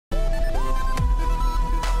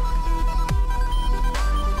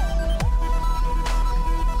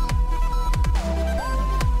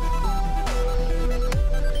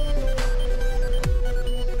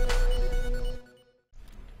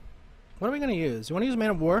gonna use? You wanna use Man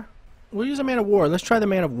of War? We'll use a Man of War. Let's try the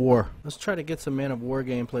Man of War. Let's try to get some Man of War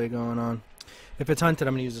gameplay going on. If it's hunted,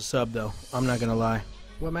 I'm gonna use a sub though. I'm not gonna lie.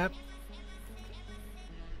 What map?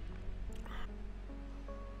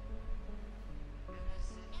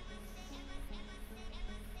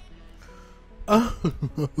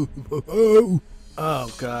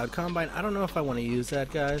 Oh god, Combine. I don't know if I want to use that,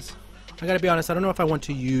 guys. I gotta be honest, I don't know if I want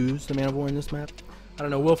to use the Man of War in this map. I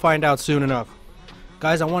don't know, we'll find out soon enough.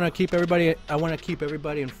 Guys, I want to keep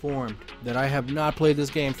everybody informed that I have not played this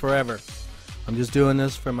game forever. I'm just doing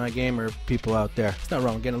this for my gamer people out there. It's not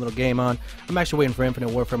wrong, getting a little game on. I'm actually waiting for Infinite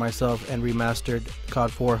Warfare myself and remastered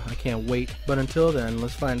COD 4. I can't wait. But until then,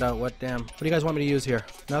 let's find out what do you guys want me to use here?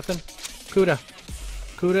 Nothing? Kuda.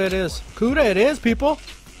 Kuda it is. Kuda it is, people!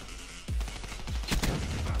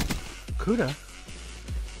 Kuda?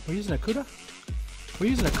 We're using a Kuda? We're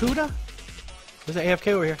using a Kuda? There's an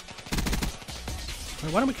AFK over here.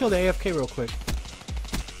 Why don't we kill the AFK real quick?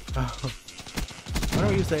 Oh. Why don't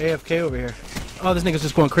we use the AFK over here? Oh, this nigga's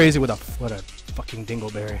just going crazy with what a fucking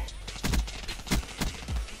dingleberry.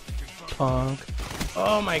 Punk.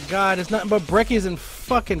 Oh my god, it's nothing but breckies and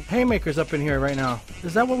fucking haymakers up in here right now.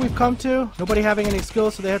 Is that what we've come to? Nobody having any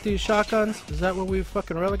skills, so they have to use shotguns? Is that what we've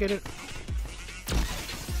fucking relegated?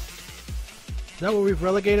 Is that what we've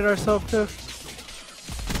relegated ourselves to?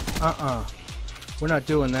 We're not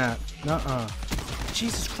doing that.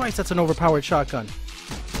 Jesus Christ, that's an overpowered shotgun.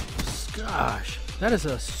 Gosh, that is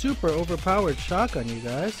a super overpowered shotgun, you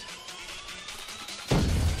guys.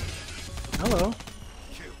 Hello.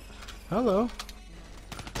 Hello.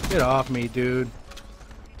 Get off me, dude.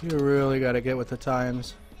 You really gotta get with the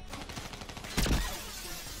times.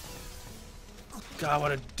 God,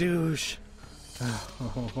 what a douche.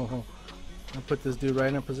 I'll put this dude right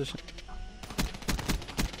in a position.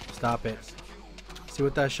 Stop it. See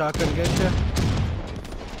what that shotgun gets you?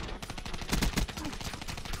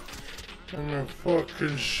 And a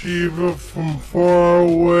fucking Shiva from far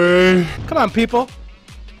away. Come on, people.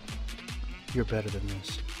 You're better than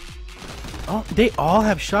this. Oh, they all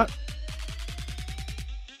have shot.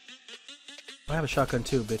 I have a shotgun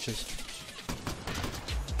too, bitches.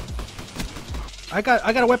 I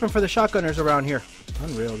got a weapon for the shotgunners around here.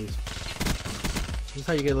 Unreal, these. This is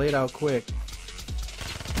how you get laid out quick.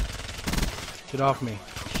 Get off me.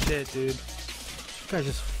 Shit, dude. This guy's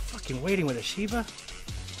just fucking waiting with a Shiva.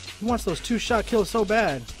 He wants those 2-shot kills so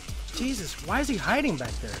bad. Jesus, why is he hiding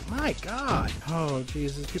back there? My god. Oh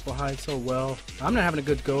Jesus, people hide so well. I'm not having a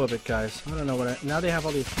good go of it, guys. I don't know what now they have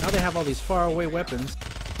all these far away weapons.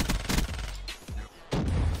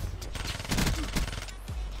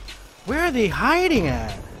 Where are they hiding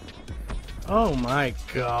at? Oh my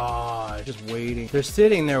god. Just waiting. They're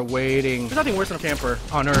sitting there waiting. There's nothing worse than a camper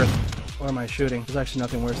on Earth. Or am I shooting? There's actually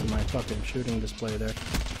nothing worse than my fucking shooting display there.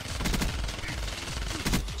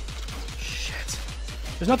 Shit.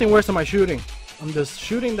 There's nothing worse than my shooting. The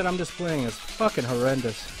shooting that I'm displaying is fucking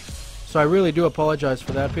horrendous. So I really do apologize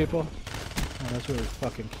for that, people. Oh, that's really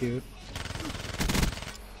fucking cute.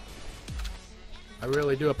 I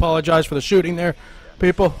really do apologize for the shooting there,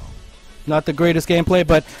 people. Not the greatest gameplay,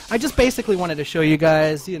 but I just basically wanted to show you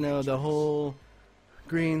guys, you know, the whole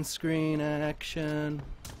green screen action.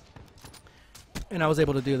 And I was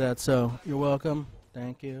able to do that, so you're welcome.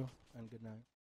 Thank you, and good night.